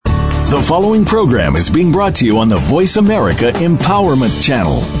The following program is being brought to you on the Voice America Empowerment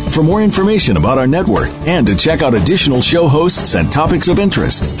Channel. For more information about our network and to check out additional show hosts and topics of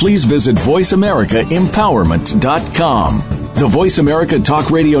interest, please visit voiceamericaempowerment.com. The Voice America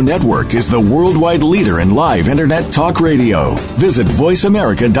Talk Radio Network is the worldwide leader in live Internet talk radio. Visit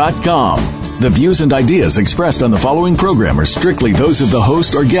voiceamerica.com. The views and ideas expressed on the following program are strictly those of the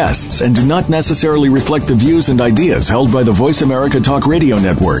host or guests and do not necessarily reflect the views and ideas held by the Voice America Talk Radio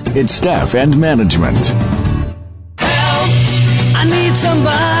Network, its staff, and management. Help! I need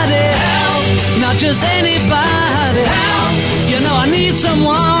somebody. Help! Not just anybody. Help! You know I need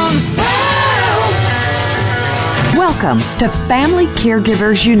someone. Help! Welcome to Family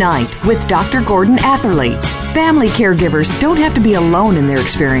Caregivers Unite with Dr. Gordon Atherley. Family caregivers don't have to be alone in their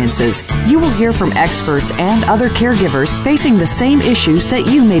experiences. You will hear from experts and other caregivers facing the same issues that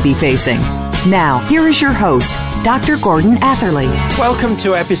you may be facing. Now, here is your host, Dr. Gordon Atherley. Welcome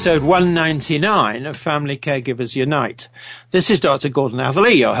to episode 199 of Family Caregivers Unite. This is Dr. Gordon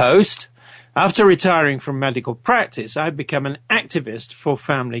Atherley, your host. After retiring from medical practice, I've become an activist for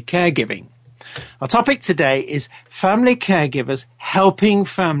family caregiving. Our topic today is family caregivers helping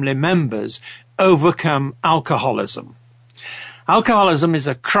family members overcome alcoholism. Alcoholism is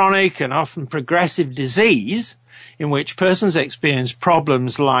a chronic and often progressive disease in which persons experience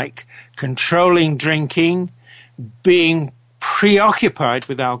problems like controlling drinking, being preoccupied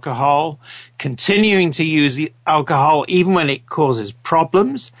with alcohol, continuing to use the alcohol even when it causes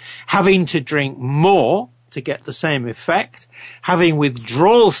problems, having to drink more to get the same effect, having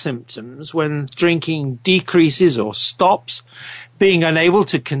withdrawal symptoms when drinking decreases or stops, being unable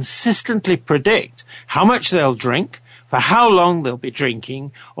to consistently predict how much they'll drink, for how long they'll be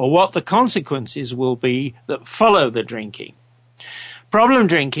drinking, or what the consequences will be that follow the drinking. Problem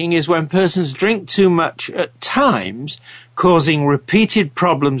drinking is when persons drink too much at times, causing repeated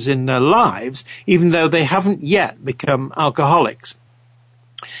problems in their lives, even though they haven't yet become alcoholics.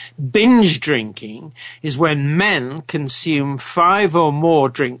 Binge drinking is when men consume 5 or more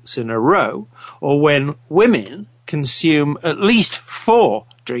drinks in a row, or when women consume at least 4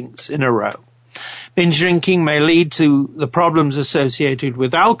 drinks in a row. Binge drinking may lead to the problems associated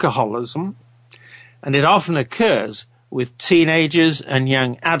with alcoholism, and it often occurs with teenagers and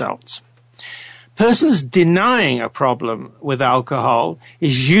young adults. Persons denying a problem with alcohol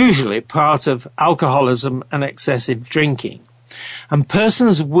is usually part of alcoholism and excessive drinking. And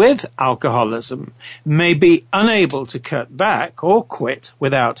persons with alcoholism may be unable to cut back or quit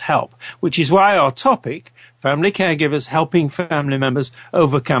without help, which is why our topic, Family Caregivers Helping Family Members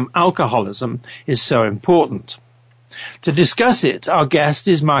Overcome Alcoholism, is so important. To discuss it, our guest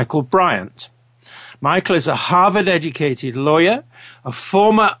is Michael Bryant. Michael is a Harvard-educated lawyer, a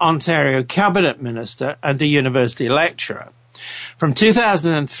former Ontario cabinet minister, and a university lecturer. From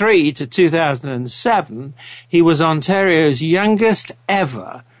 2003 to 2007, he was Ontario's youngest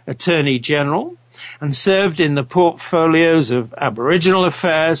ever Attorney General and served in the portfolios of Aboriginal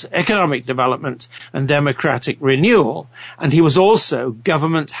Affairs, Economic Development, and Democratic Renewal, and he was also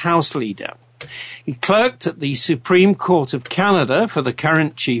Government House Leader. He clerked at the Supreme Court of Canada for the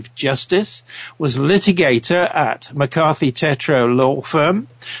current Chief Justice, was litigator at McCarthy Tétrault Law Firm,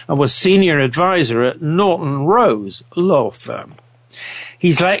 and was senior advisor at Norton Rose Law Firm.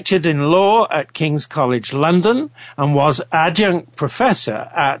 He's lectured in law at King's College London and was adjunct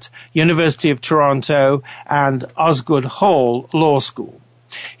professor at University of Toronto and Osgoode Hall Law School.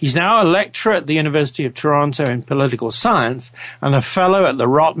 He's now a lecturer at the University of Toronto in political science and a fellow at the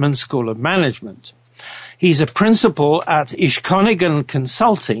Rotman School of Management. He's a principal at Ishkonigan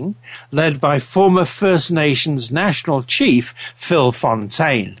Consulting, led by former First Nations National Chief Phil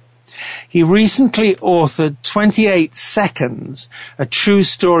Fontaine. He recently authored 28 Seconds, a true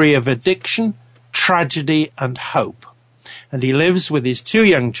story of addiction, tragedy, and hope. And he lives with his 2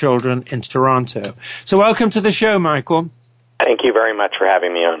 young children in Toronto. So welcome to the show, Michael. Thank you very much for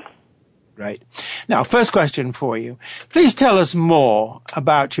having me on. Right. Now, first question for you. Please tell us more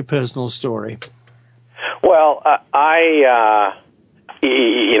about your personal story. Well, I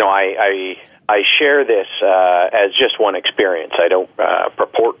share this as just one experience. I don't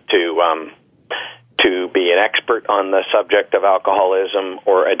purport to be an expert on the subject of alcoholism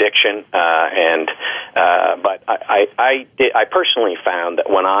or addiction, but I personally found that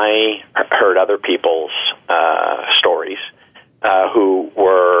when I heard other people's stories,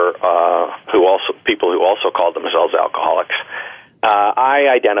 people who also called themselves alcoholics, I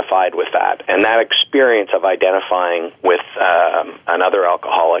identified with that, and that experience of identifying with another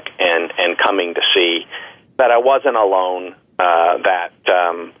alcoholic and coming to see that I wasn't alone,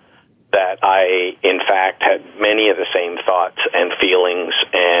 that I, in fact, had many of the same thoughts and feelings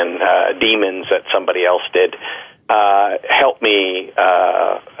and demons that somebody else did, helped me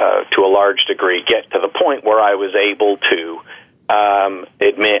to a large degree get to the point where I was able to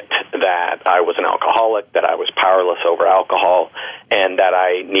admit that I was an alcoholic, that I was powerless over alcohol, and that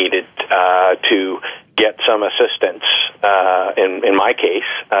I needed to get some assistance, in my case,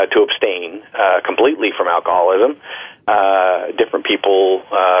 to abstain completely from alcoholism. Different people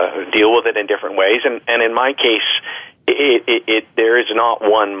deal with it in different ways, and in my case, there is not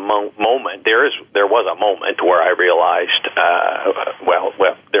one moment. There was a moment where I realized, well,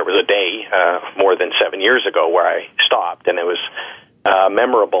 there was a day more than 7 years ago where I stopped, and it was a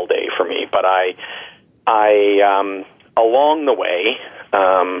memorable day for me. But I along the way,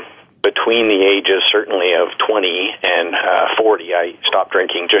 between the ages certainly of 20 and 40, I stopped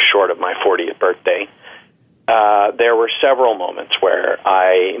drinking just short of my 40th birthday. There were several moments where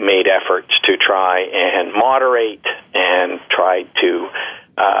I made efforts to try and moderate and try to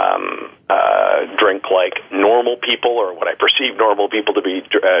drink like normal people, or what I perceived normal people to be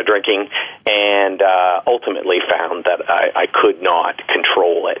drinking, and ultimately found that I could not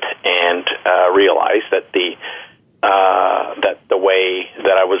control it, and realized that the way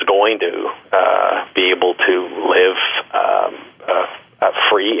that I was going to be able to live a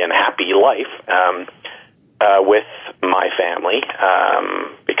free and happy life with my family,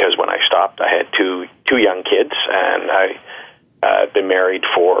 because when I stopped, I had two young kids, and I'd been married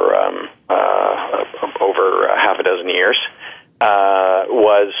for over half a dozen years,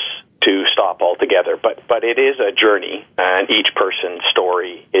 was to stop altogether. But it is a journey, and each person's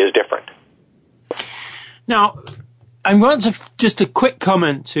story is different. Now, I want to just a quick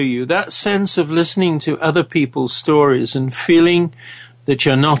comment to you. That sense of listening to other people's stories and feeling that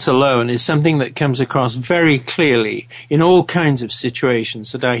you're not alone is something that comes across very clearly in all kinds of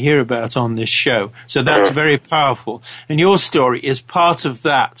situations that I hear about on this show. So that's very powerful. And your story is part of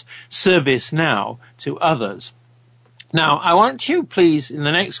that service now to others. Now, I want you, please, in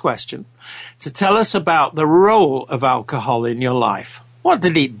the next question, to tell us about the role of alcohol in your life. What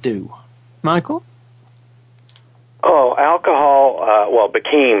did it do? Michael? Oh, alcohol,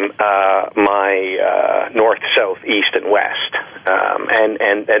 became my north, south, east, and west,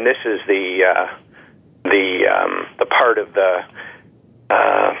 and this is the part of the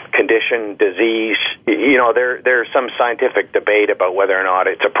condition, disease. You know, there's some scientific debate about whether or not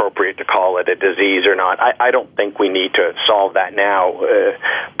it's appropriate to call it a disease or not. I don't think we need to solve that now,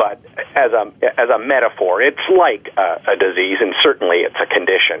 but as a metaphor, it's like a disease, and certainly it's a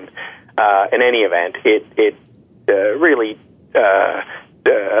condition. In any event, it really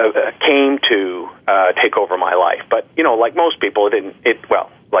came to take over my life. But, you know, like most people,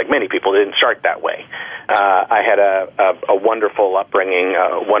 like many people, it didn't start that way. I had a wonderful upbringing,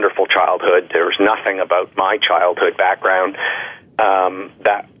 a wonderful childhood. There was nothing about my childhood background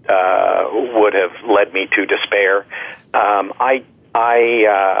that would have led me to despair. I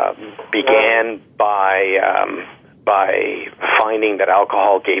began by finding that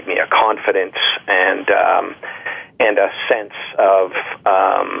alcohol gave me a confidence and a sense of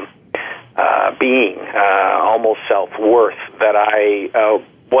being, almost self-worth, that I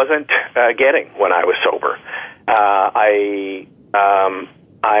wasn't getting when I was sober. I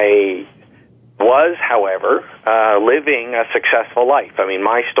was, however, living a successful life. I mean,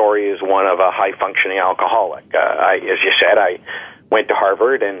 my story is one of a high-functioning alcoholic. As you said, I went to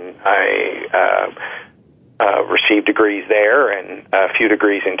Harvard, and I received degrees there and a few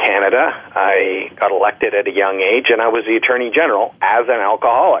degrees in Canada. I got elected at a young age, and I was the Attorney General as an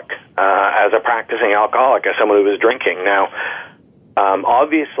alcoholic, as a practicing alcoholic, as someone who was drinking. Now,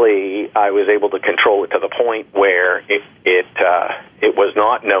 obviously, I was able to control it to the point where it was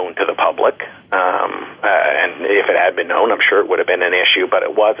not known to the public, and if it had been known, I'm sure it would have been an issue, but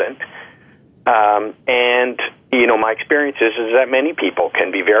it wasn't. And, you know, my experience is that many people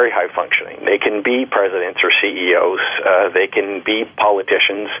can be very high functioning. They can be presidents or CEOs. They can be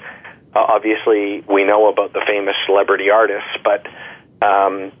politicians. Obviously, we know about the famous celebrity artists, but,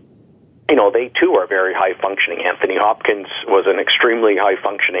 you know, they too are very high functioning. Anthony Hopkins was an extremely high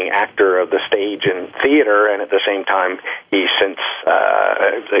functioning actor of the stage and theater, and at the same time, he since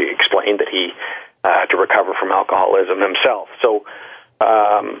explained that he had to recover from alcoholism himself. So,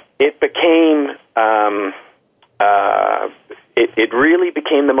 it became, it really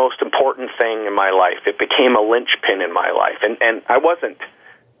became the most important thing in my life. It became a linchpin in my life. And I wasn't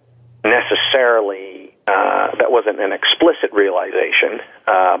necessarily, that wasn't an explicit realization,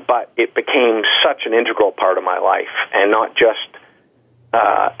 but it became such an integral part of my life, and not just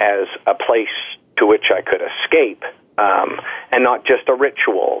as a place to which I could escape, and not just a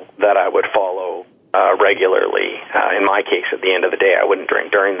ritual that I would follow regularly. In my case, at the end of the day, I wouldn't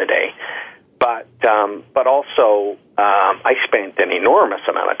drink during the day. But also, I spent an enormous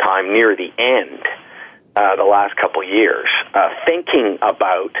amount of time near the end, the last couple of years, thinking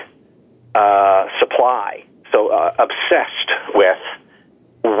about supply. So obsessed with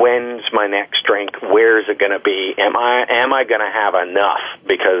when's my next drink, where's it going to be, am I going to have enough?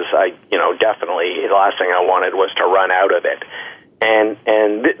 Because definitely the last thing I wanted was to run out of it. And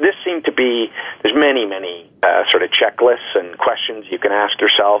this seemed to be, there's many sort of checklists and questions you can ask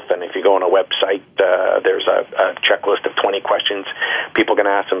yourself. And if you go on a website, there's a checklist of 20 questions people can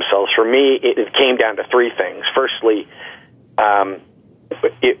ask themselves. For me, it came down to three things. Firstly,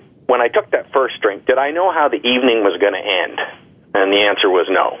 when I took that first drink, did I know how the evening was going to end? And the answer was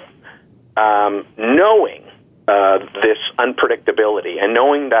no. Knowing this unpredictability and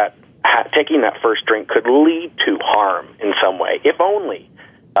knowing that taking that first drink could lead to harm in some way, if only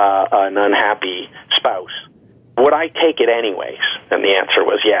an unhappy spouse, would I take it anyways? And the answer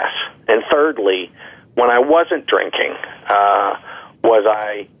was yes. And thirdly, when I wasn't drinking, was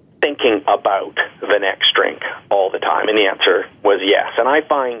I thinking about the next drink all the time? And the answer was yes. And I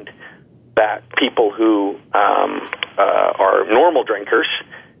find that people who are normal drinkers,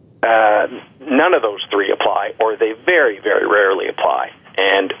 none of those three apply, or they very, very rarely apply.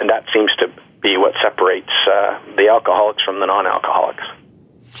 And that seems to be what separates the alcoholics from the non-alcoholics.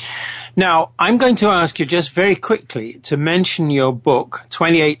 Now, I'm going to ask you just very quickly to mention your book,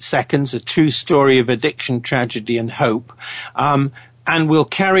 28 Seconds, A True Story of Addiction, Tragedy and Hope. And we'll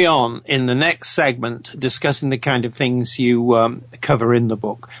carry on in the next segment discussing the kind of things you cover in the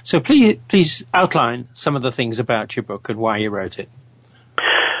book. So please outline some of the things about your book and why you wrote it.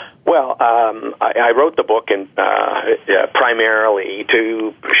 Well, I wrote the book primarily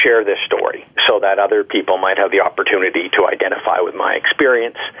to share this story so that other people might have the opportunity to identify with my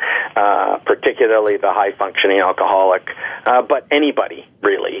experience, particularly the high-functioning alcoholic, but anybody,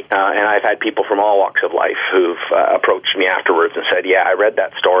 really. And I've had people from all walks of life who've approached me afterwards and said, yeah, I read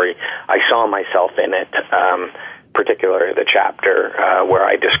that story. I saw myself in it, particularly the chapter where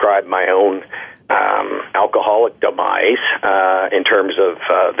I described my own alcoholic demise in terms of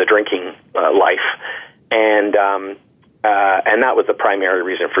the drinking life, and that was the primary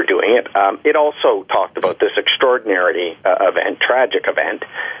reason for doing it. It also talked about this extraordinary event, tragic event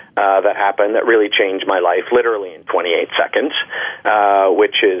that happened that really changed my life, literally in 28 seconds,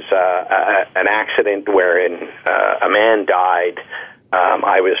 which is an accident wherein a man died.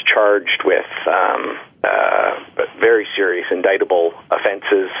 I was charged with very serious indictable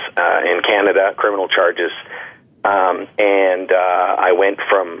offenses in Canada, criminal charges, and I went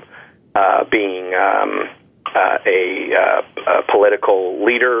from being a political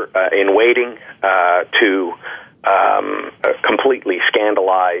leader in waiting to completely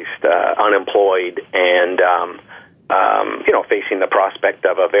scandalized, unemployed, and facing the prospect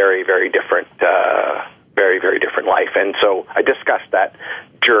of a very, very different life. And so I discussed that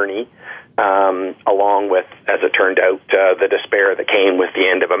journey, along with, as it turned out, the despair that came with the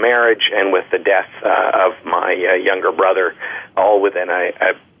end of a marriage and with the death of my younger brother, all within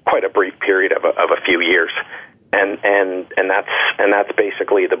quite a brief period of a few years. And that's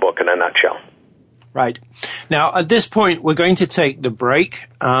basically the book in a nutshell. Right. Now, at this point, we're going to take the break.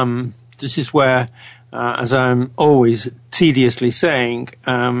 This is where, as I'm always tediously saying,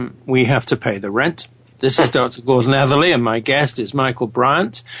 we have to pay the rent. This is Dr. Gordon Atherley, and my guest is Michael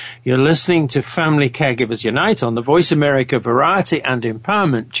Bryant. You're listening to Family Caregivers Unite on the Voice America Variety and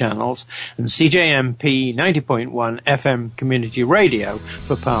Empowerment channels and CJMP 90.1 FM Community Radio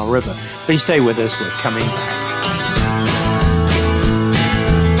for Powell River. Please stay with us. We're coming back.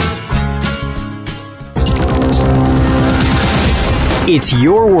 It's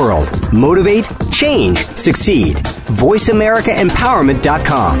your world. Motivate, change, succeed.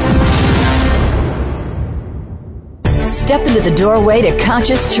 VoiceAmericaEmpowerment.com. Step into the doorway to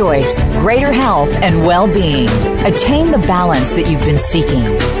conscious choice, greater health, and well-being. Attain the balance that you've been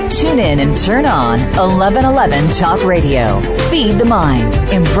seeking. Tune in and turn on 1111 Talk Radio. Feed the mind.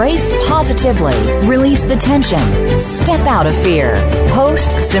 Embrace positively. Release the tension. Step out of fear.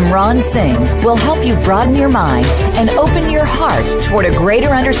 Host Simran Singh will help you broaden your mind and open your heart toward a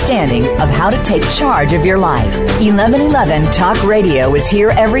greater understanding of how to take charge of your life. 1111 Talk Radio is here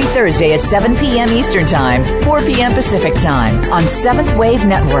every Thursday at 7 p.m. Eastern Time, 4 p.m. Pacific Time on 7th Wave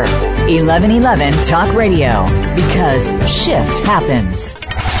Network. 1111 Talk Radio, because shift happens.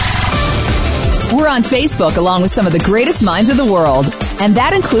 We're on Facebook along with some of the greatest minds of the world, and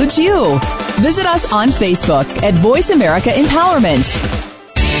that includes you. Visit us on Facebook at Voice America Empowerment.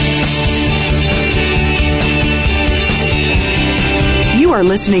 You You are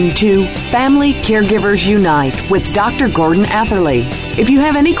listening to Family Caregivers Unite with Dr. Gordon Atherley. If you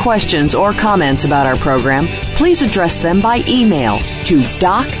have any questions or comments about our program, please address them by email to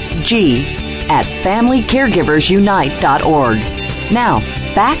docg@familycaregiversunite.org. Now,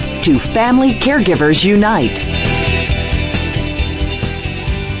 back to Family Caregivers Unite.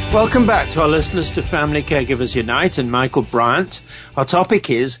 Welcome back to our listeners to Family Caregivers Unite and Michael Bryant. Our topic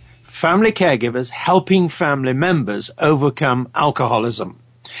is Family Caregivers helping family members overcome alcoholism.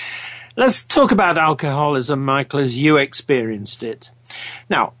 Let's talk about alcoholism, Michael, as you experienced it.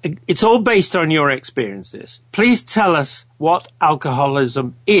 Now, it's all based on your experience, this. Please tell us what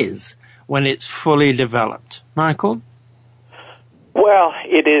alcoholism is when it's fully developed. Michael? Well,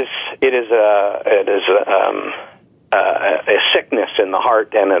 it is a sickness in the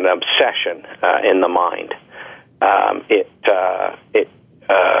heart and an obsession in the mind.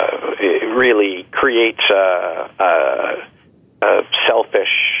 It really creates a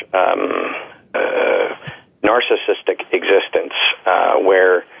selfish, narcissistic existence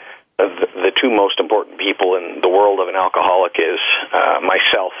where the two most important people in the world of an alcoholic is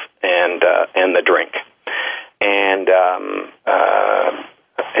myself and the drink. And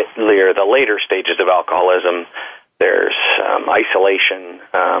the later stages of alcoholism, there's isolation.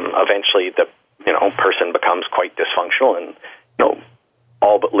 Eventually, the person becomes quite dysfunctional and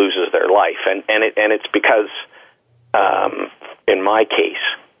all but loses their life. And it's because, in my case,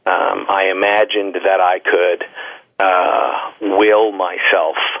 I imagined that I could will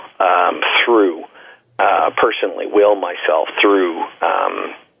myself through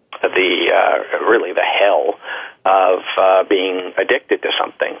the hell of being addicted to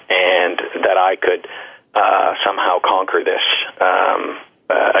something, and that I could somehow conquer this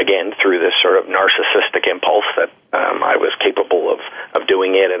again through this sort of narcissistic impulse that I was capable of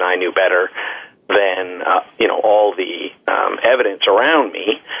doing it, and I knew better than all the evidence around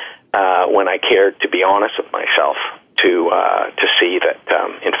me when I cared to be honest with myself to see that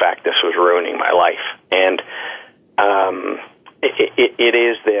in fact this was ruining my life. And it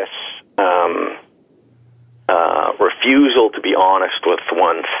is this refusal to be honest with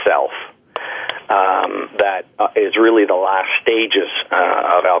oneself that is really the last stages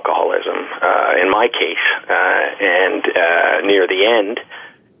of alcoholism. In my case, and near the end,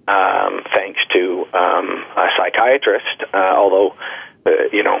 thanks to a psychiatrist, although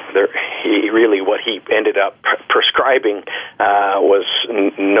what he ended up prescribing was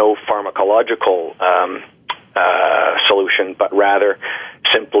no pharmacological solution, but rather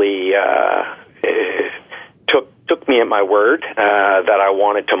simply took me at my word that I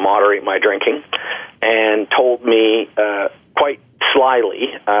wanted to moderate my drinking, and told me quite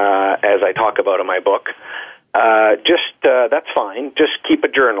slyly, as I talk about in my book, that's fine. Just keep a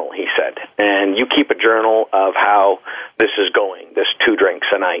journal, he said, and you keep a journal of how this is going, this 2 drinks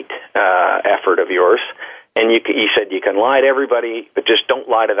a night effort of yours. And he said you can lie to everybody, but just don't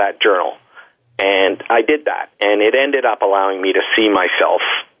lie to that journal. And I did that, and it ended up allowing me to see myself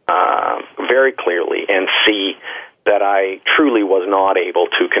very clearly and see that I truly was not able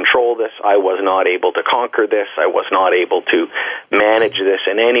to control this. I was not able to conquer this. I was not able to manage this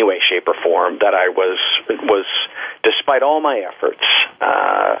in any way, shape, or form. That I was despite all my efforts,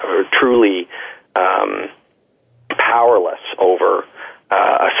 truly powerless over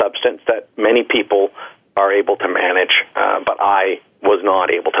a substance that many people are able to manage, but I was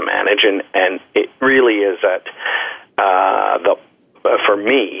not able to manage. And it really is that for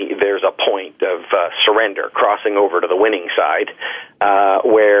me, there's a point of surrender, crossing over to the winning side,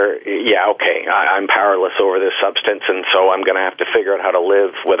 where, I'm powerless over this substance, and so I'm going to have to figure out how to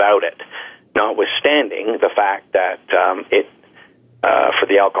live without it, notwithstanding the fact that it, for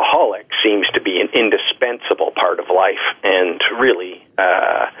the alcoholic, seems to be an indispensable part of life. And really,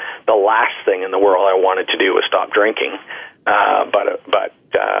 the last thing in the world I wanted to do was stop drinking. But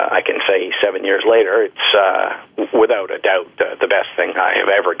I can say 7 years later, it's without a doubt the best thing I have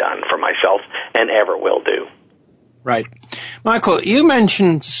ever done for myself and ever will do. Right. Michael, you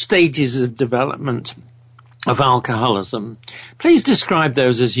mentioned stages of development of alcoholism. Please describe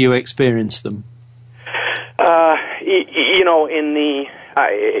those as you experienced them.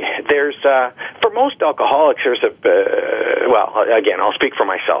 There's for most alcoholics, there's again, I'll speak for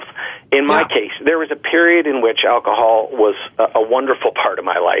myself. In my case, there was a period in which alcohol was a wonderful part of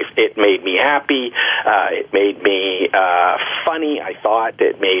my life. It made me happy. It made me funny. I thought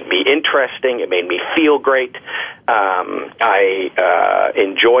it made me interesting. It made me feel great. I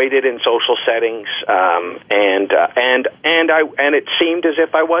enjoyed it in social settings, and it seemed as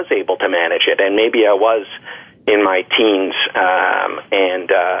if I was able to manage it, and maybe I was in my teens and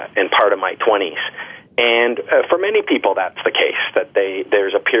part of my 20s. And for many people, that's the case, that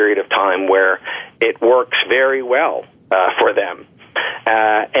there's a period of time where it works very well for them.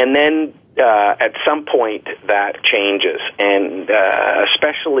 And then at some point that changes, and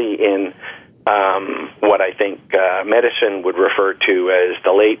especially in what I think medicine would refer to as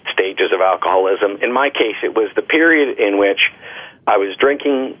the late stages of alcoholism. In my case, it was the period in which I was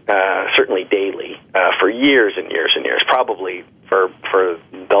drinking certainly daily for years and years and years, probably for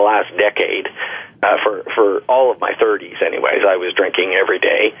the last decade. For all of my 30s, anyways, I was drinking every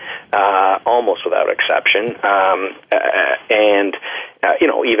day, almost without exception. And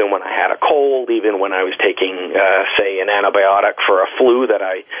even when I had a cold, even when I was taking, say, an antibiotic for a flu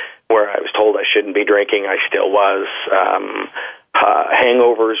where I was told I shouldn't be drinking, I still was.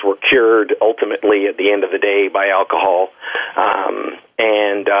 Hangovers were cured ultimately at the end of the day by alcohol.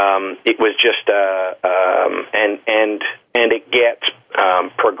 And it was just, and it gets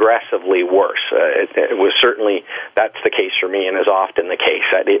progressively worse. It was certainly, that's the case for me, and is often the case,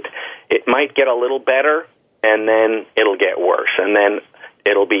 that it might get a little better, and then it'll get worse, and then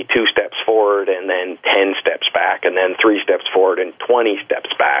it'll be 2 steps forward, and then 10 steps back, and then 3 steps forward, and 20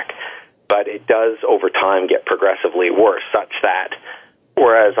 steps back. But it does, over time, get progressively worse, such that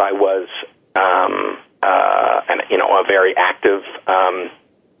whereas I was a very active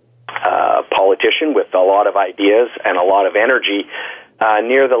politician with a lot of ideas and a lot of energy,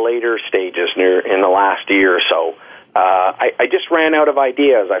 near the later stages, in the last year or so, I just ran out of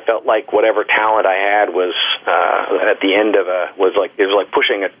ideas. I felt like whatever talent I had was at the end of it was like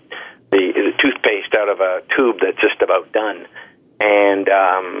pushing the toothpaste out of a tube that's just about done, and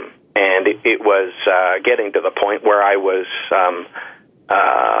it was getting to the point where I was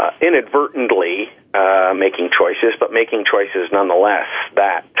inadvertently making choices, but making choices nonetheless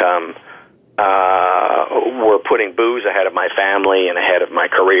that were putting booze ahead of my family and ahead of my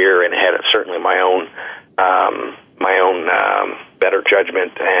career and ahead of certainly my own better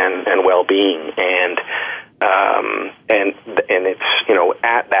judgment and well-being, and it's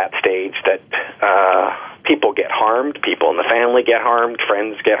at that stage that people get harmed, people in the family get harmed,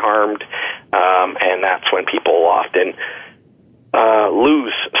 friends get harmed, and that's when people often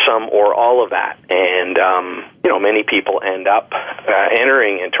lose some or all of that. And many people end up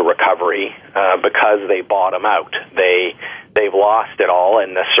entering into recovery because they bottom out. They've lost it all,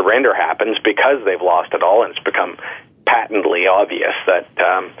 and the surrender happens because they've lost it all, and it's become patently obvious that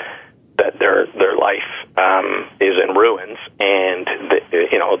their life is in ruins, and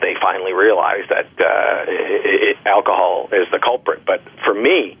they finally realize that alcohol is the culprit. But for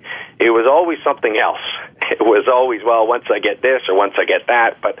me, it was always something else. It was always, well, once I get this or once I get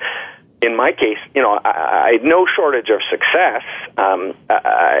that. But in my case, I had no shortage of success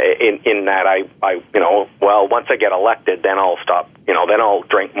in that I once I get elected, then I'll stop, then I'll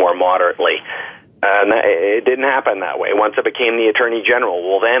drink more moderately. And it didn't happen that way. Once I became the Attorney General,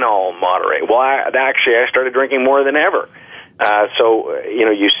 well, then I'll moderate. Well, I started drinking more than ever. I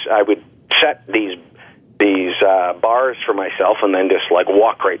would set these bars for myself and then just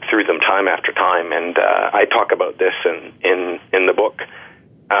walk right through them time after time. And I talk about this in the book,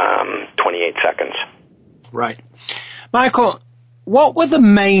 28 Seconds. Right. Michael, what were the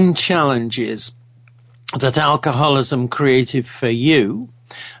main challenges that alcoholism created for you?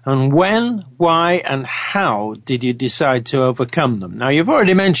 And when, why, and how did you decide to overcome them? Now, you've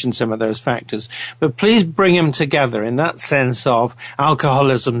already mentioned some of those factors, but please bring them together in that sense of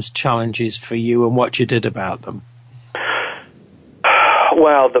alcoholism's challenges for you and what you did about them.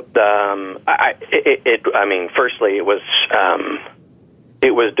 Well, firstly, it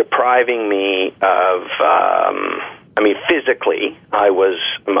was depriving me of, physically,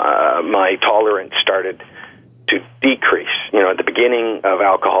 my tolerance started to decrease. At the beginning of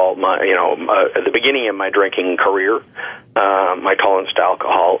alcohol, at the beginning of my drinking career, my tolerance to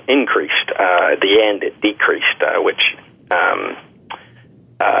alcohol increased. At the end, it decreased, which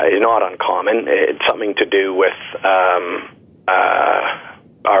is not uncommon. It's something to do with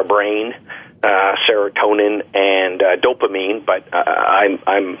our brain, serotonin and dopamine. But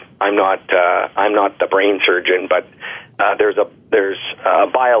I'm not the brain surgeon. But there's a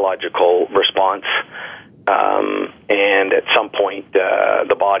biological response. And at some point,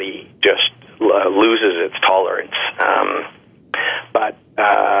 the body just loses its tolerance.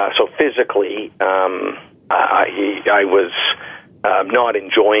 So physically, I was not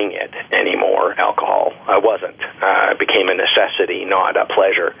enjoying it anymore, alcohol. I wasn't. It became a necessity, not a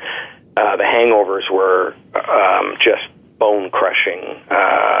pleasure. The hangovers were just bone-crushing,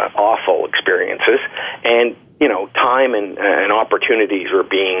 awful experiences. And, time and opportunities were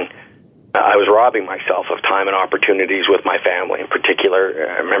being... I was robbing myself of time and opportunities with my family. In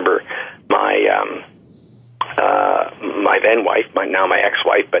particular, I remember my my then wife, now my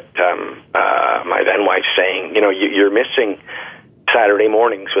ex-wife, but my then wife saying, you're missing Saturday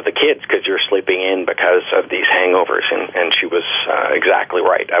mornings with the kids because you're sleeping in because of these hangovers, and she was exactly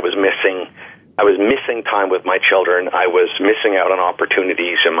right. I was missing time with my children. I was missing out on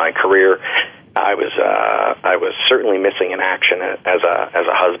opportunities in my career. I was certainly missing in action as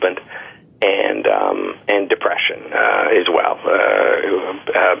a husband, and depression as well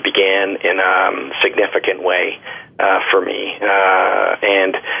began in a significant way for me.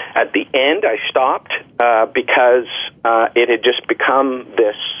 And at the end, I stopped because it had just become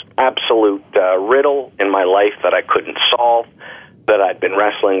this absolute riddle in my life that I couldn't solve, that I'd been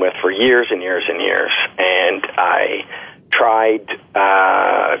wrestling with for years and years and years. And I tried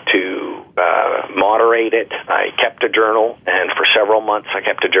to moderate it. I kept a journal, and for several months I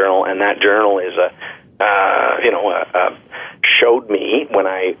kept a journal, and that journal is showed me when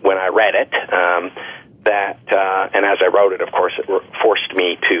I read it that, and as I wrote it, of course, it forced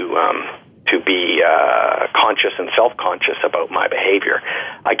me to be conscious and self-conscious about my behavior.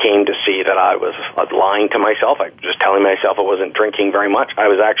 I came to see that I was lying to myself. I was just telling myself I wasn't drinking very much. I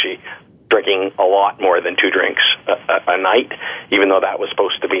was actually drinking a lot more than 2 drinks a night, even though that was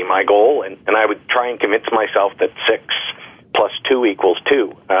supposed to be my goal. And I would try and convince myself that 6 plus 2 equals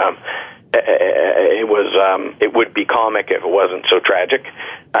 2. It would be comic if it wasn't so tragic.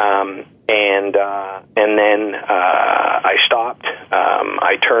 And then I stopped.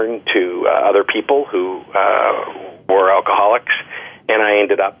 I turned to other people who were alcoholics, and I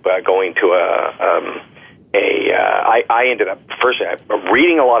ended up going to I ended up first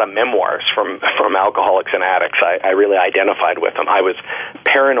reading a lot of memoirs from alcoholics and addicts. I really identified with them. I was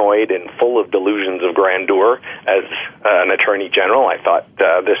paranoid and full of delusions of grandeur as an attorney general. I thought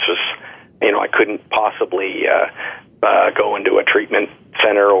this was, I couldn't possibly go into a treatment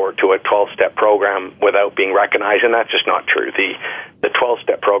center or to a 12-step program without being recognized, and that's just not true. The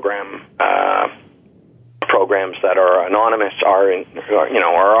 12-step programs that are anonymous are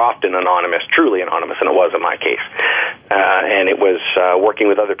often anonymous, truly anonymous, and it was in my case. And it was working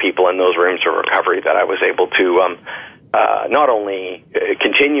with other people in those rooms of recovery that I was able to not only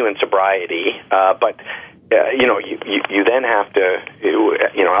continue in sobriety, but you then have to,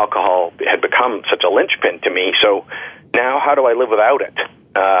 alcohol had become such a linchpin to me. So now, how do I live without it?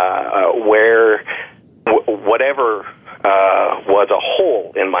 Whatever was a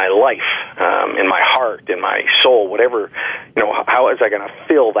hole in my life, in my heart, in my soul, whatever, how was I going to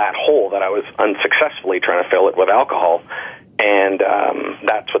fill that hole that I was unsuccessfly trying to fill it with alcohol? And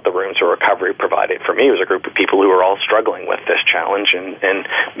that's what the rooms of recovery provided for me. It was a group of people who were all struggling with this challenge, and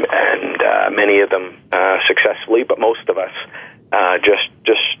many of them successfully, but most of us just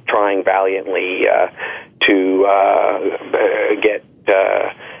trying valiantly to get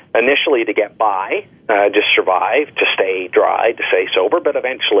initially to get by, just survive, to stay dry, to stay sober, but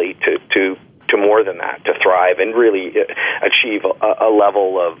eventually to more than that, to thrive and really achieve a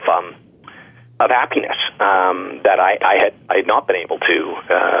level of happiness that I had not been able to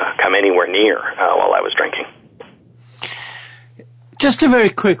come anywhere near while I was drinking. Just a very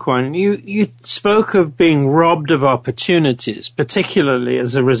quick one. You spoke of being robbed of opportunities, particularly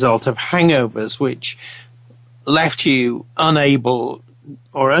as a result of hangovers, which left you unable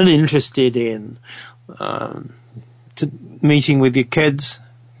or uninterested in meeting with your kids,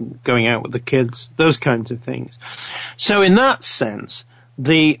 going out with the kids, those kinds of things. So in that sense,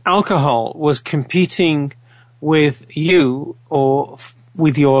 the alcohol was competing with you or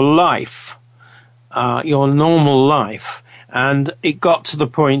with your life, your normal life. And it got to the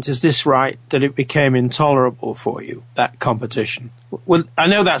point, is this right, that it became intolerable for you, that competition? Well, I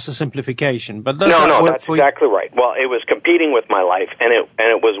know that's a simplification, but that's exactly right. Well, it was competing with my life, and it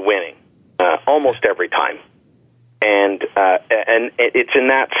was winning almost every time. And it's in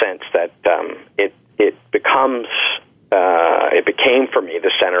that sense that it became for me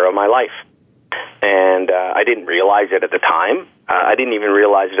the center of my life. And I didn't realize it at the time. I didn't even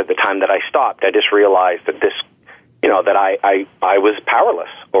realize it at the time that I stopped. I just realized that this, that I was powerless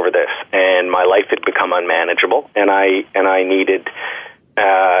over this, and my life had become unmanageable, and I needed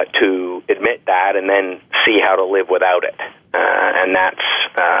to admit that, and then see how to live without it, and that's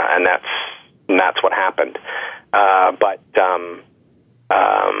what happened.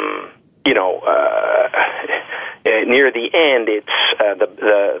 Near the end, it's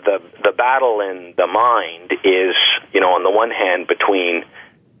the battle in the mind is, on the one hand, between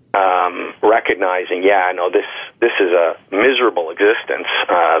recognizing, this is a miserable existence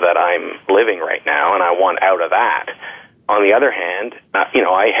that I'm living right now, and I want out of that. On the other hand,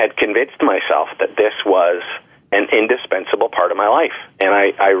 I had convinced myself that this was an indispensable part of my life, and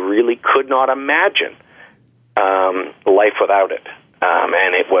I really could not imagine life without it.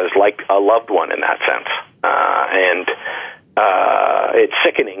 And it was like a loved one in that sense. It's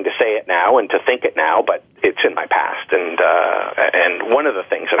sickening to say it now and to think it now, but it's in my past. And one of the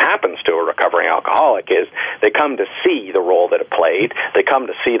things that happens to a recovering alcoholic is they come to see the role that it played, they come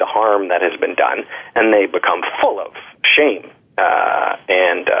to see the harm that has been done, and they become full of shame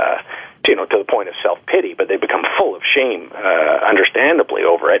to the point of self-pity, but they become full of shame, understandably,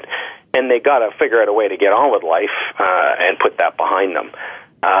 over it. And they got to figure out a way to get on with life and put that behind them.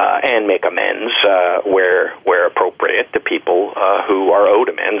 And make amends where appropriate to people who are owed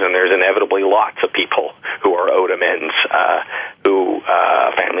amends, and there's inevitably lots of people who are owed amends,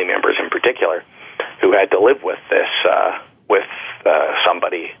 family members in particular, who had to live with this, with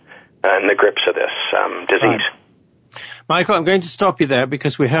somebody in the grips of this disease. Right. Michael, I'm going to stop you there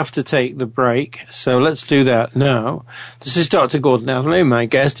because we have to take the break. So let's do that now. This is Dr. Gordon Atherley. My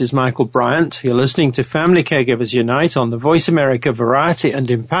guest is Michael Bryant. You're listening to Family Caregivers Unite on the Voice America Variety and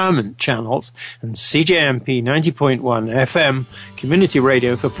Empowerment channels and CJMP 90.1 FM Community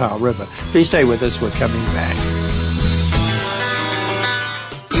Radio for Powell River. Please stay with us. We're coming back.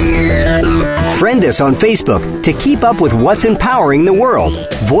 Friend us on Facebook to keep up with what's empowering the world.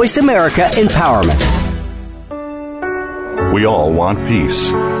 Voice America Empowerment. We all want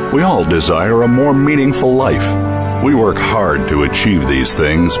peace. We all desire a more meaningful life. We work hard to achieve these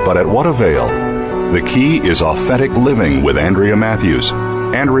things, but at what avail? The key is authentic living with Andrea Matthews.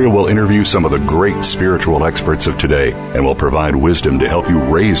 Andrea will interview some of the great spiritual experts of today and will provide wisdom to help you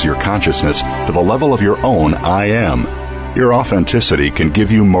raise your consciousness to the level of your own I am. Your authenticity can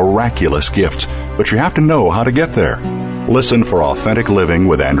give you miraculous gifts, but you have to know how to get there. Listen for Authentic Living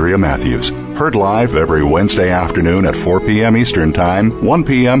with Andrea Matthews. Heard live every Wednesday afternoon at 4 p.m. Eastern Time, 1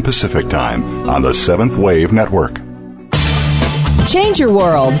 p.m. Pacific Time on the Seventh Wave Network. Change your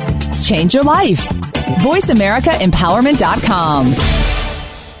world. Change your life. VoiceAmericaEmpowerment.com.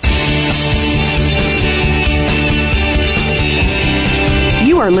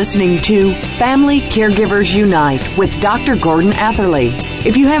 You are listening to Family Caregivers Unite with Dr. Gordon Atherley.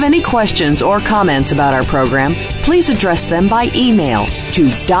 If you have any questions or comments about our program, please address them by email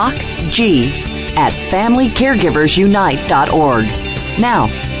to docg@familycaregiversunite.org. Now,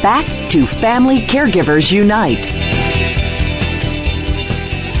 back to Family Caregivers Unite.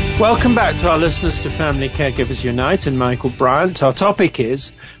 Welcome back to our listeners to Family Caregivers Unite and Michael Bryant. Our topic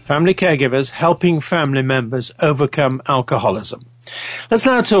is Family Caregivers helping family members overcome alcoholism. Let's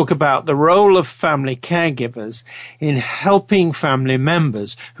now talk about the role of family caregivers in helping family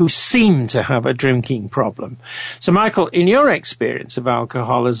members who seem to have a drinking problem. So, Michael, in your experience of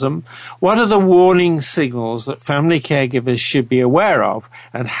alcoholism, what are the warning signals that family caregivers should be aware of,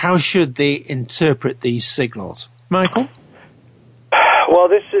 and how should they interpret these signals? Michael? Well,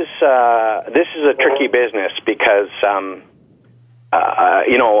 this is a tricky business because,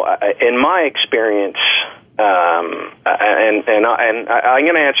 in my experience, and I'm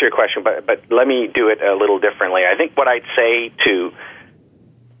going to answer your question, but let me do it a little differently. I think what I'd say to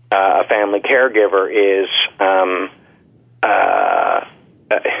a family caregiver is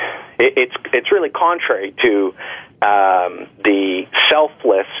it's really contrary to the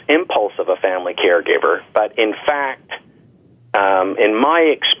selfless impulse of a family caregiver, but in fact, in my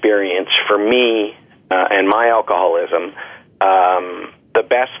experience, for me and my alcoholism, the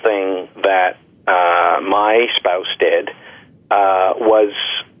best thing that my spouse did was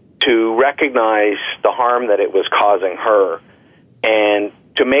to recognize the harm that it was causing her and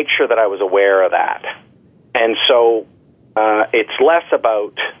to make sure that I was aware of that. And so it's less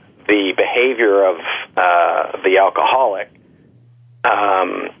about the behavior of the alcoholic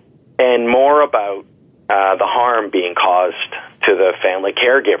and more about the harm being caused to the family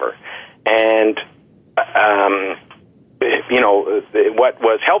caregiver. And what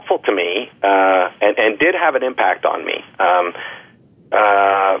was helpful to me and did have an impact on me.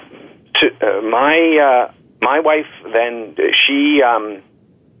 My wife then she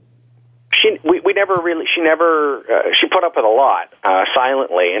put up with a lot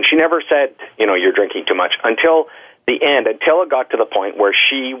silently, and she never said, you're drinking too much until the end, until it got to the point where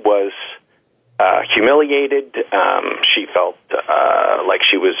she was humiliated. She felt like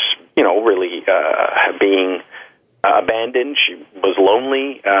she was, really being abandoned. She was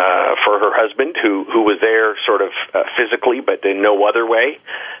lonely for her husband, who was there sort of physically, but in no other way.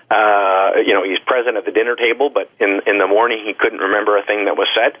 He's present at the dinner table, but in the morning he couldn't remember a thing that was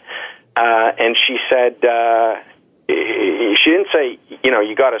said. And she said, she didn't say,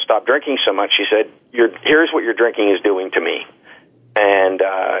 you got to stop drinking so much. She said, here's what your drinking is doing to me. And,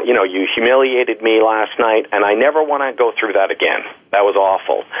 you humiliated me last night, and I never want to go through that again. That was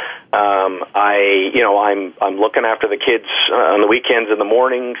awful. I'm looking after the kids on the weekends and the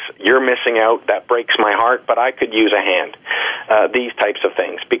mornings. You're missing out. That breaks my heart, but I could use a hand. These types of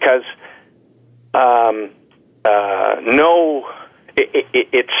things. Because,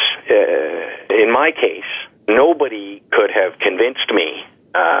 in my case, nobody could have convinced me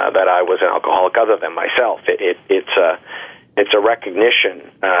that I was an alcoholic other than myself. It's a recognition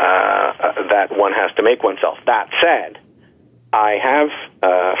that one has to make oneself. That said, I have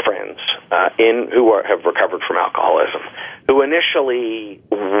friends who have recovered from alcoholism who initially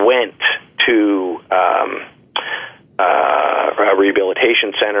went to a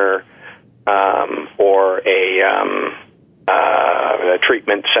rehabilitation center or a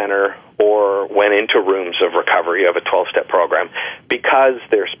treatment center, or went into rooms of recovery of a 12-step program because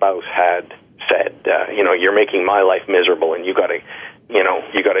their spouse had said, you're making my life miserable, and you got to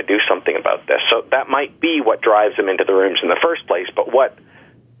do something about this. So that might be what drives them into the rooms in the first place. But what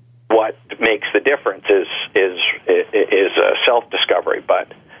makes the difference is self-discovery.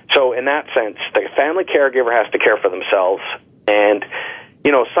 But so in that sense, the family caregiver has to care for themselves, and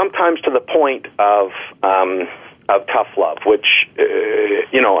sometimes to the point of tough love, which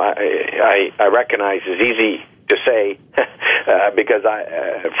I recognize is easy to say because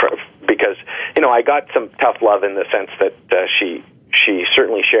I got some tough love in the sense that she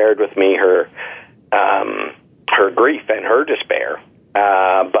certainly shared with me her grief and her despair,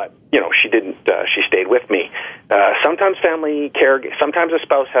 but she didn't. She stayed with me. Sometimes sometimes a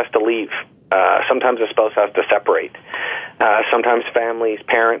spouse has to leave. Sometimes a spouse has to separate. Sometimes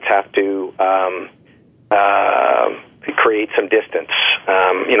parents have to create some distance.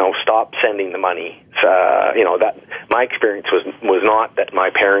 Stop sending the money. That my experience was not that my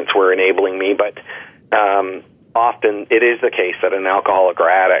parents were enabling me, but often it is the case that an alcoholic or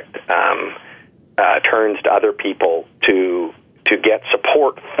addict turns to other people to get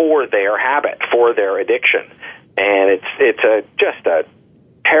support for their habit, for their addiction, and it's just a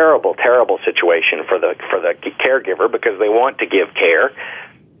terrible situation for the caregiver, because they want to give care.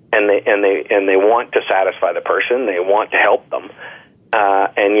 And they want to satisfy the person. They want to help them,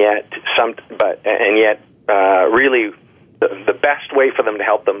 really, the best way for them to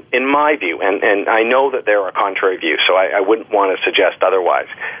help them, in my view, and I know that there are contrary views, so I wouldn't want to suggest otherwise.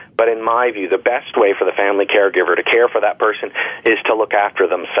 But in my view, the best way for the family caregiver to care for that person is to look after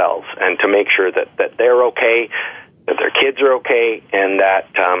themselves and to make sure that they're okay, that their kids are okay, and that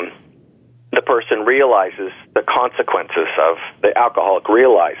the person realizes the consequences the alcoholic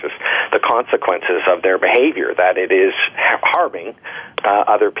realizes the consequences of their behavior, that it is harming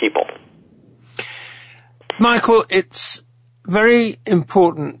other people. Michael, it's very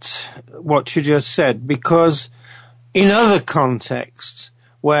important what you just said, because in other contexts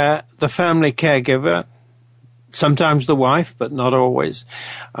where the family caregiver, sometimes the wife, but not always,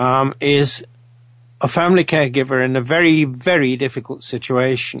 is a family caregiver in a very, very difficult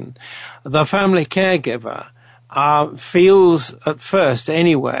situation, the family caregiver feels at first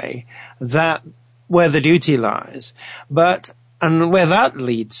anyway that where the duty lies, and where that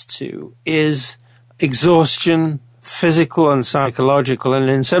leads to is exhaustion, physical and psychological, and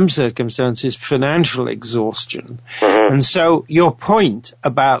in some circumstances financial exhaustion. Mm-hmm. And so your point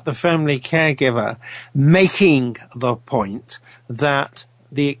about the family caregiver making the point that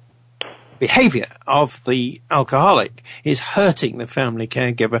the behavior of the alcoholic is hurting the family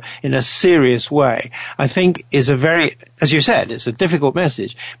caregiver in a serious way, I think is a very, as you said, it's a difficult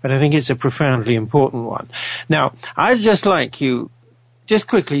message, but I think it's a profoundly important one. Now, I'd just like you just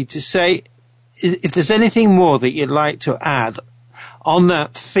quickly to say if there's anything more that you'd like to add on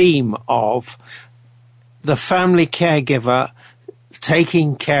that theme of the family caregiver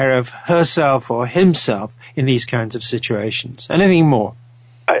taking care of herself or himself in these kinds of situations. Anything more?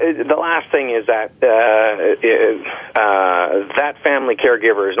 The last thing is that that family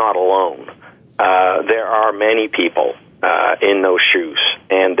caregiver is not alone. There are many people in those shoes,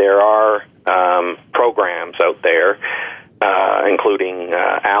 and there are programs out there, including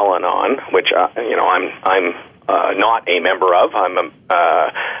Al-Anon, which I'm not a member of.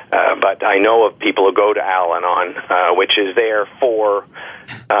 But I know of people who go to Al-Anon, which is there for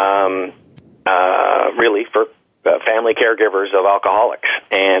really for family caregivers of alcoholics,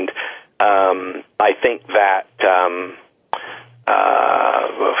 and I think that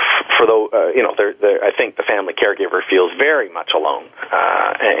I think the family caregiver feels very much alone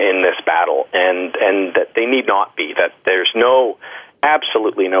in this battle, and that they need not be. That there's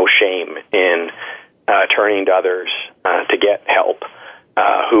absolutely no shame in turning to others to get help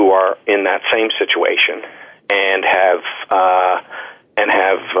who are in that same situation and have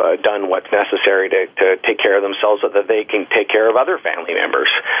have done what's necessary to take care of themselves so that they can take care of other family members,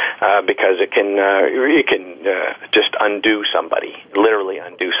 because it can just undo somebody, literally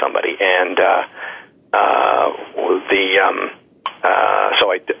undo somebody, and so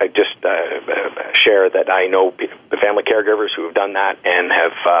I just share that I know the family caregivers who have done that and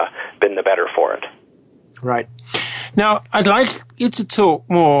have been the better for it. Right. Now, I'd like you to talk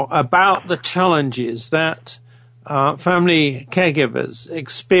more about the challenges that family caregivers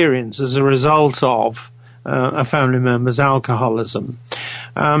experience as a result of a family member's alcoholism.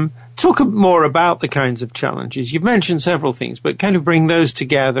 Talk more about the kinds of challenges. You've mentioned several things, but kind of bring those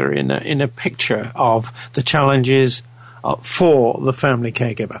together in a picture of the challenges for the family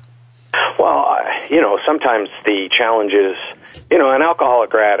caregiver. Well, sometimes the challenges, an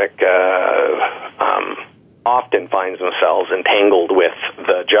alcoholic or addict often finds themselves entangled with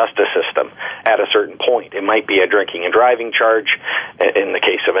the justice system at a certain point. It might be a drinking and driving charge. In the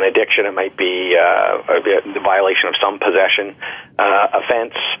case of an addiction, it might be the violation of some possession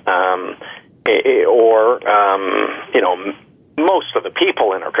offense, or most of the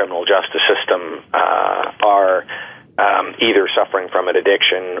people in our criminal justice system are either suffering from an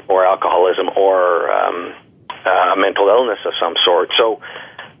addiction or alcoholism or a mental illness of some sort. So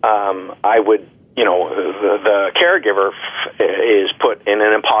I would, the caregiver is put in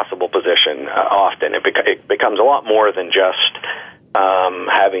an impossible position often. It becomes a lot more than just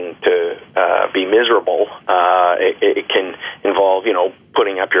having to be miserable. It can involve,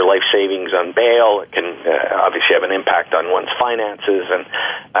 putting up your life savings on bail. It can obviously have an impact on one's finances, and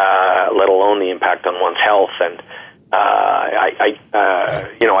let alone the impact on one's health. And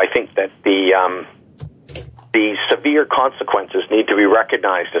I think that the severe consequences need to be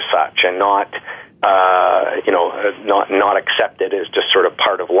recognized as such, and not accepted as just sort of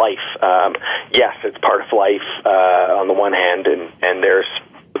part of life. Yes, it's part of life on the one hand, and there's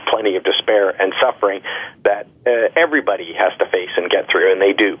plenty of despair and suffering that everybody has to face and get through, and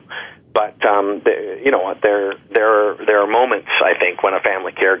they do. But there are moments, I think, when a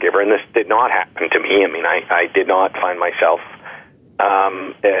family caregiver, and this did not happen to me. I mean, I did not find myself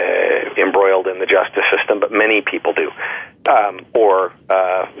embroiled in the justice system, but many people do. A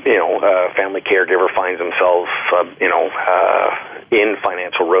family caregiver finds themselves, in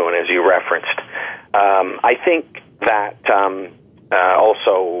financial ruin, as you referenced. I think that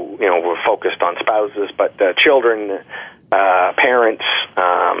also, we're focused on spouses, but children, parents,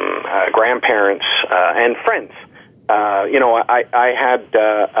 grandparents, and friends. I had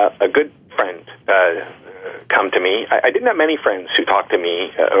a good friend come to me. I didn't have many friends who talked to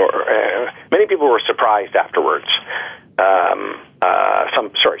me, many people were surprised afterwards.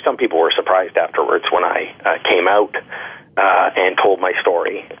 Some people were surprised afterwards when I came out and told my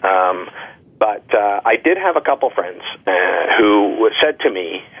story. But I did have a couple friends who said to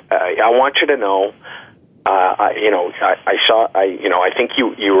me, "I want you to know, I think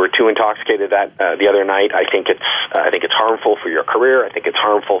you were too intoxicated that the other night. I think it's harmful for your career. I think it's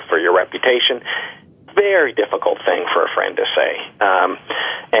harmful for your reputation." Very difficult thing for a friend to say,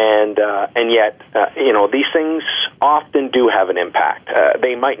 and yet these things often do have an impact.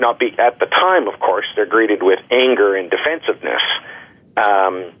 They might not be at the time, of course. They're greeted with anger and defensiveness,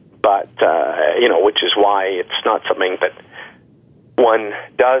 but which is why it's not something that one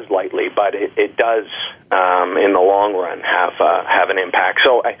does lightly, but it does in the long run have an impact.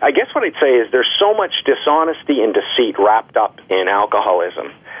 So I guess what I'd say is there's so much dishonesty and deceit wrapped up in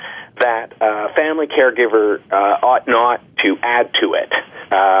alcoholism that a family caregiver ought not to add to it,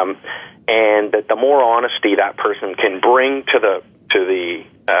 and that the more honesty that person can bring to the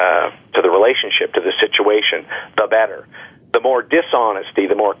relationship, to the situation, the better. The more dishonesty,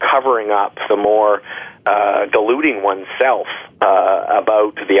 the more covering up, the more deluding oneself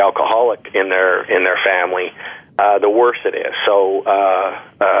about the alcoholic in their family, the worse it is. So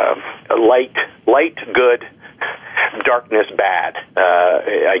light good, darkness bad,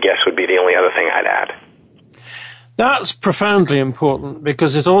 I guess would be the only other thing I'd add. That's profoundly important,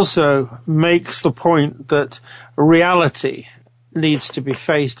 because it also makes the point that reality needs to be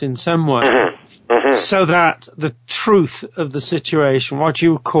faced in some way. Mm-hmm. Mm-hmm. So that the truth of the situation, what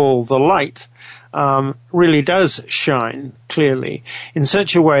you call the light, really does shine clearly in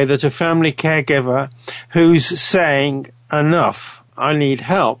such a way that a family caregiver who's saying, "Enough, I need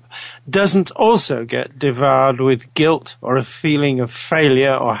help," doesn't also get devoured with guilt or a feeling of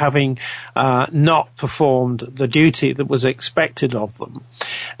failure or having not performed the duty that was expected of them.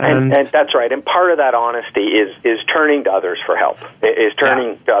 And that's right. And part of that honesty is turning to others for help. Is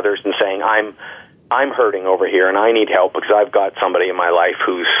turning to others and saying, I'm hurting over here and I need help because I've got somebody in my life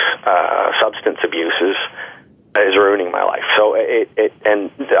whose substance abuse is is ruining my life. So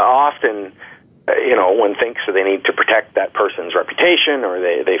and often, one thinks that they need to protect that person's reputation, or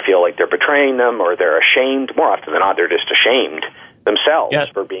they feel like they're betraying them, or they're ashamed. More often than not, they're just ashamed themselves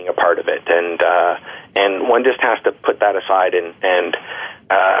for being a part of it. And one just has to put that aside and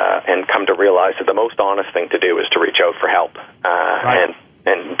come to realize that the most honest thing to do is to reach out for help,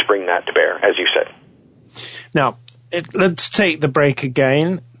 and to bring that to bear, as you said. Now, let's take the break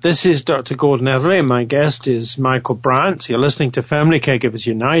again. This is Dr. Gordon Atherley, and my guest is Michael Bryant. You're listening to Family Caregivers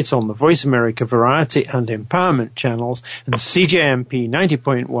Unite on the Voice America Variety and Empowerment channels and CJMP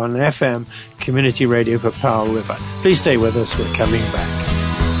 90.1 FM Community Radio for Powell River. Please stay with us. We're coming back.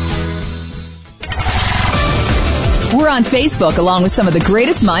 We're on Facebook along with some of the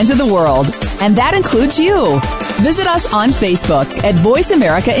greatest minds of the world, and that includes you. Visit us on Facebook at Voice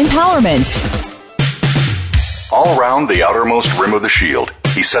America Empowerment. All round the outermost rim of the shield,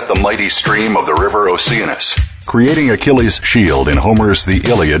 he set the mighty stream of the river Oceanus, creating Achilles' shield in Homer's The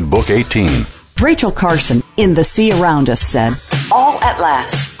Iliad, Book 18. Rachel Carson, in The Sea Around Us, said, "All at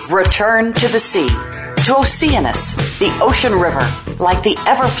last, return to the sea, to Oceanus, the ocean river, like the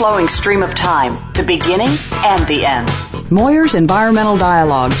ever-flowing stream of time, the beginning and the end." Moyer's Environmental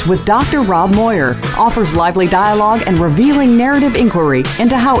Dialogues with Dr. Rob Moyer offers lively dialogue and revealing narrative inquiry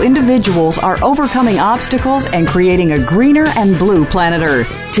into how individuals are overcoming obstacles and creating a greener and blue planet Earth.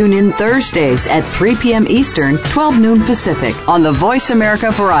 Tune in Thursdays at 3 p.m. Eastern, 12 noon Pacific on the Voice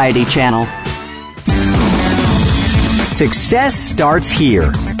America Variety Channel. Success starts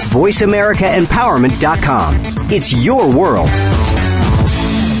here. VoiceAmericaEmpowerment.com. It's your world.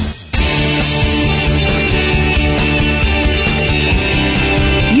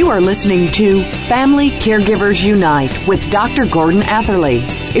 You are listening to Family Caregivers Unite with Dr. Gordon Atherley.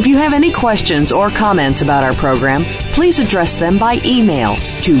 If you have any questions or comments about our program, please address them by email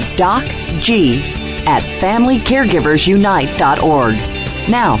to docg@familycaregiversunite.org.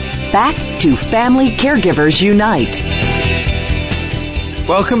 Now, back to Family Caregivers Unite.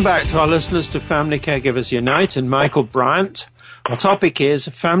 Welcome back to our listeners to Family Caregivers Unite and Michael Bryant. Our topic is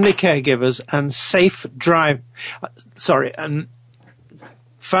family caregivers and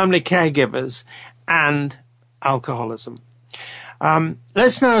family caregivers and alcoholism.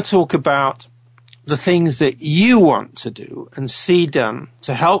 Let's now talk about the things that you want to do and see done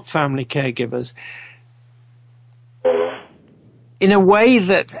to help family caregivers in a way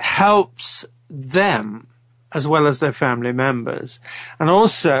that helps them as well as their family members. And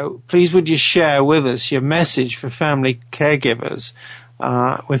also, please would you share with us your message for family caregivers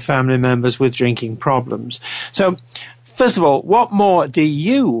with family members with drinking problems. So, first of all, what more do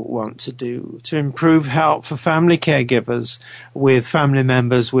you want to do to improve help for family caregivers with family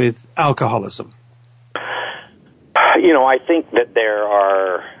members with alcoholism? I think that there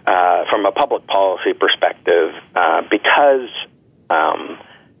are, from a public policy perspective, because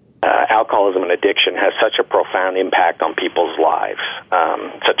alcoholism and addiction has such a profound impact on people's lives,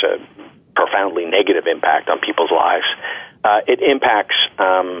 such a profoundly negative impact on people's lives, it impacts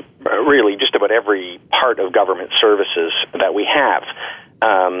really just about every part of government services that we have.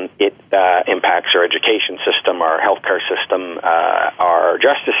 It impacts our education system, our healthcare system, our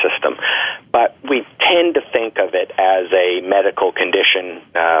justice system. But we tend to think of it as a medical condition,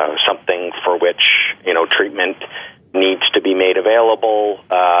 something for which, treatment needs to be made available,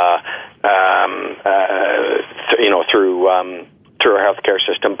 through our healthcare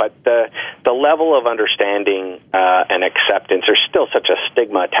system. But the level of understanding and acceptance, there's still such a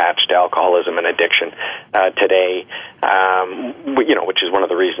stigma attached to alcoholism and addiction today, which is one of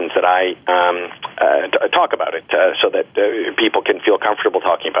the reasons that I talk about it, so that people can feel comfortable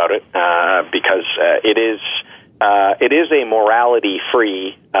talking about it, because it is a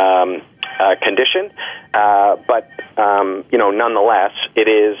morality-free condition, but nonetheless, it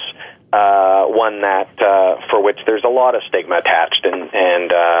is one that for which there's a lot of stigma attached,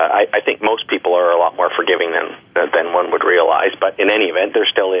 and I think most people are a lot more forgiving than one would realize. But in any event, there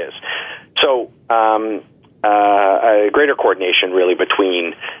still is. So a greater coordination really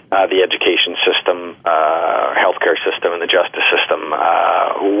between the education system, healthcare system, and the justice system,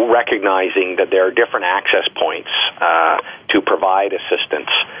 recognizing that there are different access points to provide assistance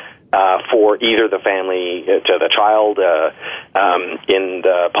for either the family to the child in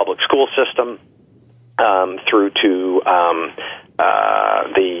the public school system, through to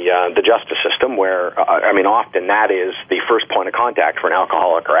the justice system, where often that is the first point of contact for an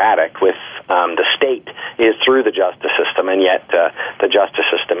alcoholic or addict with the state is through the justice system, and yet the justice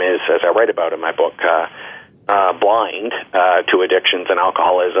system is, as I write about in my book, blind to addictions and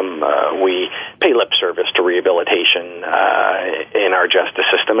alcoholism. We pay lip service to rehabilitation in our justice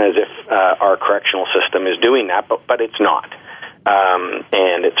system as if our correctional system is doing that, but it's not.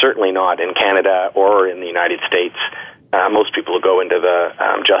 And it's certainly not in Canada or in the United States. Most people who go into the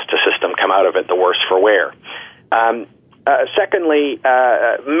justice system come out of it the worse for wear. Secondly,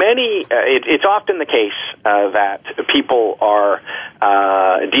 it's often the case that people are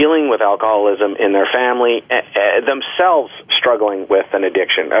dealing with alcoholism in their family, themselves struggling with an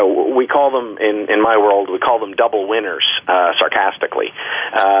addiction. We call them, in my world, we call them double winners, sarcastically.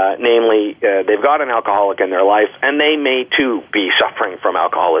 Namely, they've got an alcoholic in their life, and they may, too, be suffering from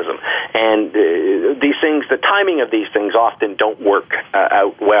alcoholism. And these things, the timing of these things often don't work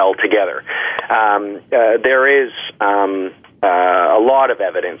out well together. There is a lot of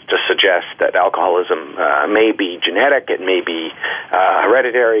evidence to suggest that alcoholism may be genetic, it may be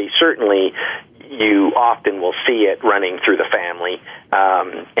hereditary. Certainly, you often will see it running through the family,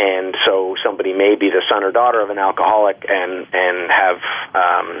 and so somebody may be the son or daughter of an alcoholic and have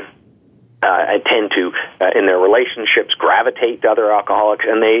tend to, in their relationships, gravitate to other alcoholics,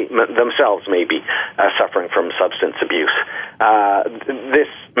 and they themselves may be suffering from substance abuse. This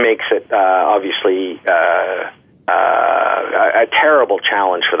makes it obviously a terrible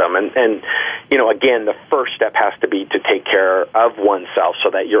challenge for them. And you know, again, the first step has to be to take care of oneself so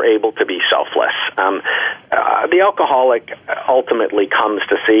that you're able to be selfless. The alcoholic ultimately comes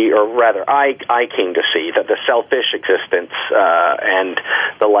to see, or rather, I came to see, that the selfish existence and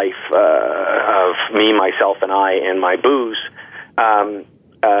the life of me, myself, and I, and my booze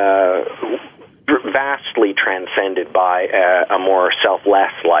vastly transcended by a more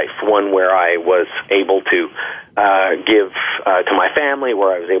selfless life, one where I was able to give to my family,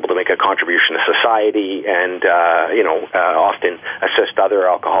 where I was able to make a contribution to society, and often assist other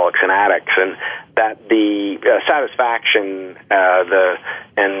alcoholics and addicts, and that the satisfaction, the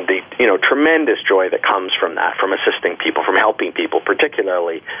tremendous joy that comes from that, from assisting people, from helping people,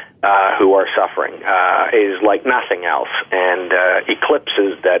 particularly who are suffering, is like nothing else, and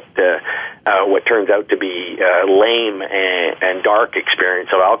eclipses that what turns out to be lame and dark experience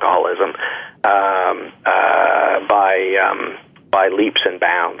of alcoholism by leaps and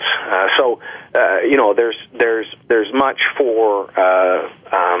bounds. There's much for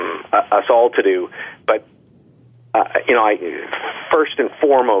us all to do, but first and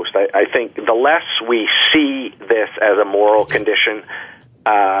foremost, I think the less we see this as a moral condition,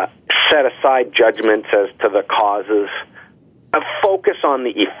 set aside judgments as to the causes, focus on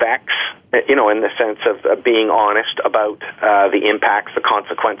the effects, in the sense of being honest about the impacts, the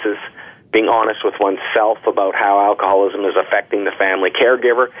consequences, being honest with oneself about how alcoholism is affecting the family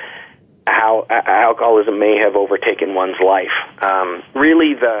caregiver, how alcoholism may have overtaken one's life.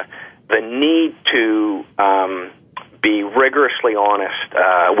 Really, the need to be rigorously honest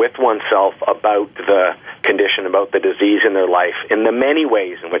with oneself about the condition, about the disease in their life, in the many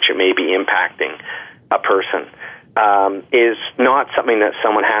ways in which it may be impacting a person, is not something that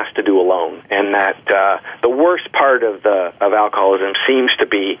someone has to do alone. And that the worst part of alcoholism seems to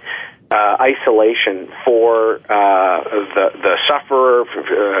be isolation for the sufferer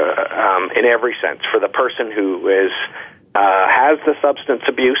in every sense, for the person who has the substance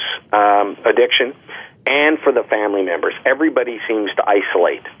abuse addiction, and for the family members. Everybody seems to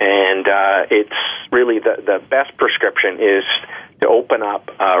isolate, and it's really the best prescription is to open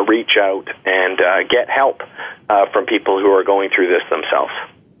up, reach out, and get help from people who are going through this themselves.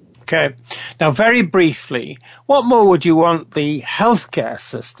 Okay. Now, very briefly, what more would you want the healthcare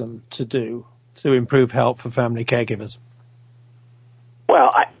system to do to improve help for family caregivers?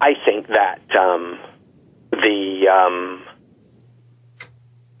 Well, I think that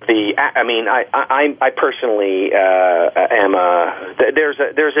I personally am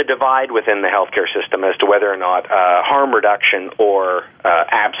there's a divide within the healthcare system as to whether or not harm reduction or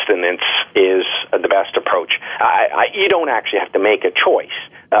abstinence is the best approach. You don't actually have to make a choice.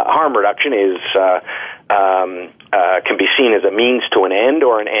 Harm reduction can be seen as a means to an end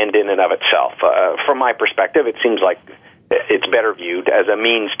or an end in and of itself. From my perspective, it seems like it's better viewed as a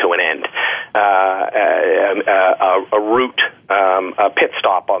means to an end, a route, a pit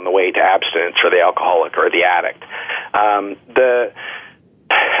stop on the way to abstinence for the alcoholic or the addict.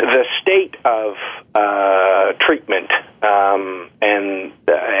 The state of treatment, and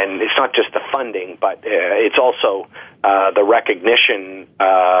it's not just the funding, but it's also the recognition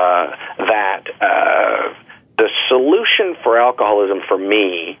that the solution for alcoholism, for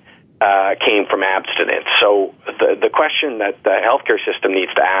me, came from abstinence. So the question that the healthcare system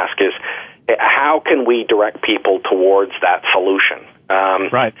needs to ask is, how can we direct people towards that solution?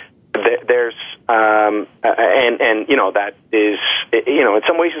 Right. There's and you know, that is, you know, in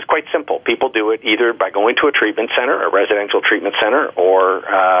some ways it's quite simple. People do it either by going to a treatment center, a residential treatment center, or,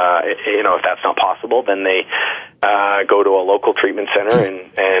 you know, if that's not possible, then they go to a local treatment center,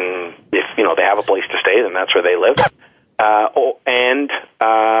 and if, you know, they have a place to stay, then that's where they live.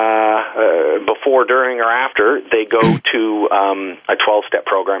 Before, during, or after, they go to a 12-step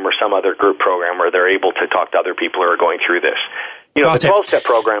program or some other group program where they're able to talk to other people who are going through this. You know, the 12-step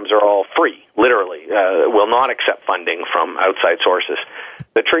programs are all free, literally, will not accept funding from outside sources.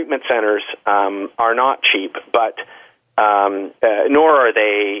 The treatment centers are not cheap, but nor are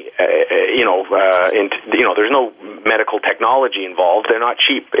they, there's no medical technology involved. They're not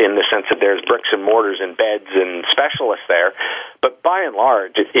cheap in the sense that there's bricks and mortars and beds and specialists there. But by and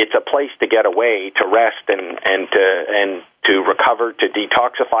large, it's a place to get away, to rest, and to recover, to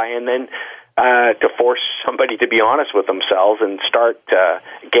detoxify, and then to force somebody to be honest with themselves and start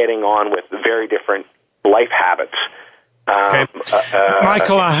getting on with very different life habits. Okay.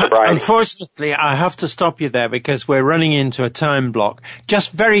 Michael, unfortunately, I have to stop you there because we're running into a time block.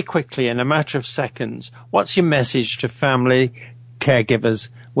 Just very quickly, in a matter of seconds, what's your message to family caregivers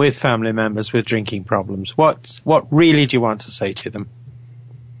with family members with drinking problems? What really do you want to say to them?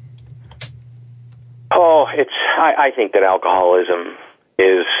 Oh, I think that alcoholism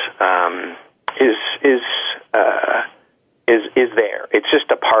is there. It's just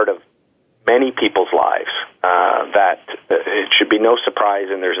a part of many people's lives, that it should be no surprise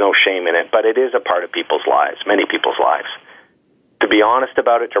and there's no shame in it, but it is a part of people's lives, many people's lives. To be honest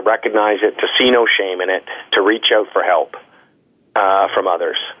about it, to recognize it, to see no shame in it, to reach out for help from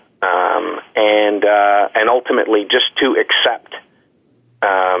others, and ultimately just to accept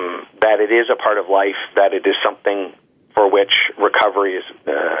that it is a part of life, that it is something for which recovery is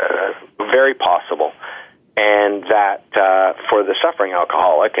very possible, and that for the suffering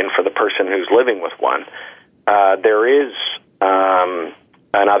alcoholic and for the person who's living with one, there is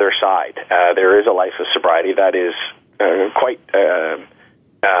another side. There is a life of sobriety that is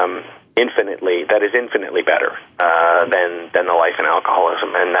infinitely better than the life in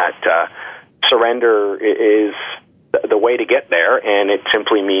alcoholism, and that surrender is the way to get there, and it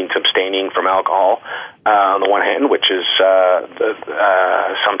simply means abstaining from alcohol on the one hand, which is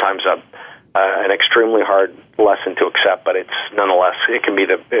sometimes an extremely hard lesson to accept, but it's nonetheless, it can be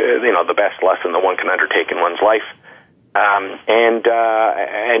the best lesson that one can undertake in one's life, and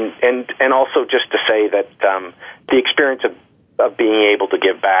also just to say that the experience of being able to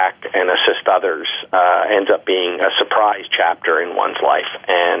give back and assist others ends up being a surprise chapter in one's life,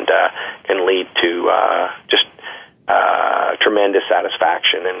 and can lead to just tremendous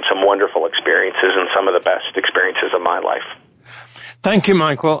satisfaction and some wonderful experiences, and some of the best experiences of my life. Thank you,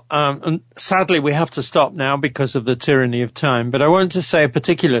 Michael. And sadly, we have to stop now because of the tyranny of time, but I want to say a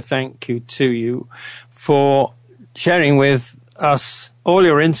particular thank you to you for sharing with us all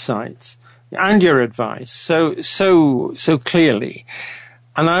your insights and your advice so clearly.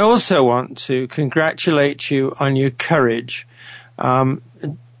 And I also want to congratulate you on your courage.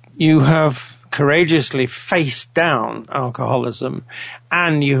 You have courageously faced down alcoholism,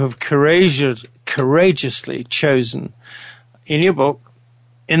 and you have courageously chosen, in your book,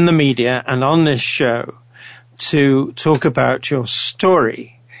 in the media, and on this show, to talk about your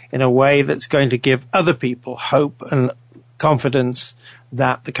story in a way that's going to give other people hope and confidence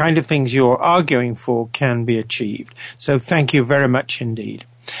that the kind of things you're arguing for can be achieved. So thank you very much indeed.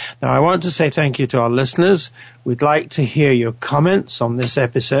 Now, I want to say thank you to our listeners. We'd like to hear your comments on this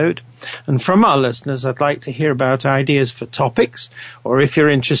episode. And from our listeners, I'd like to hear about ideas for topics, or if you're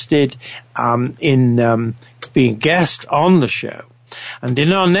interested in being a guest on the show. And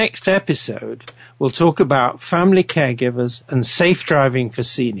in our next episode, we'll talk about family caregivers and safe driving for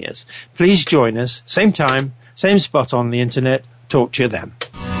seniors. Please join us, same time, same spot on the internet. Talk to you then.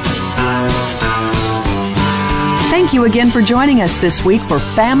 Thank you again for joining us this week for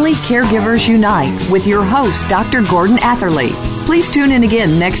Family Caregivers Unite with your host, Dr. Gordon Atherley. Please tune in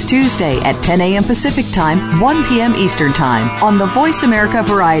again next Tuesday at 10 a.m. Pacific Time, 1 p.m. Eastern Time on the Voice America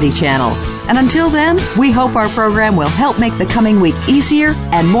Variety Channel. And until then, we hope our program will help make the coming week easier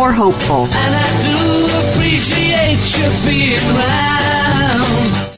and more hopeful. And I do appreciate you being mine.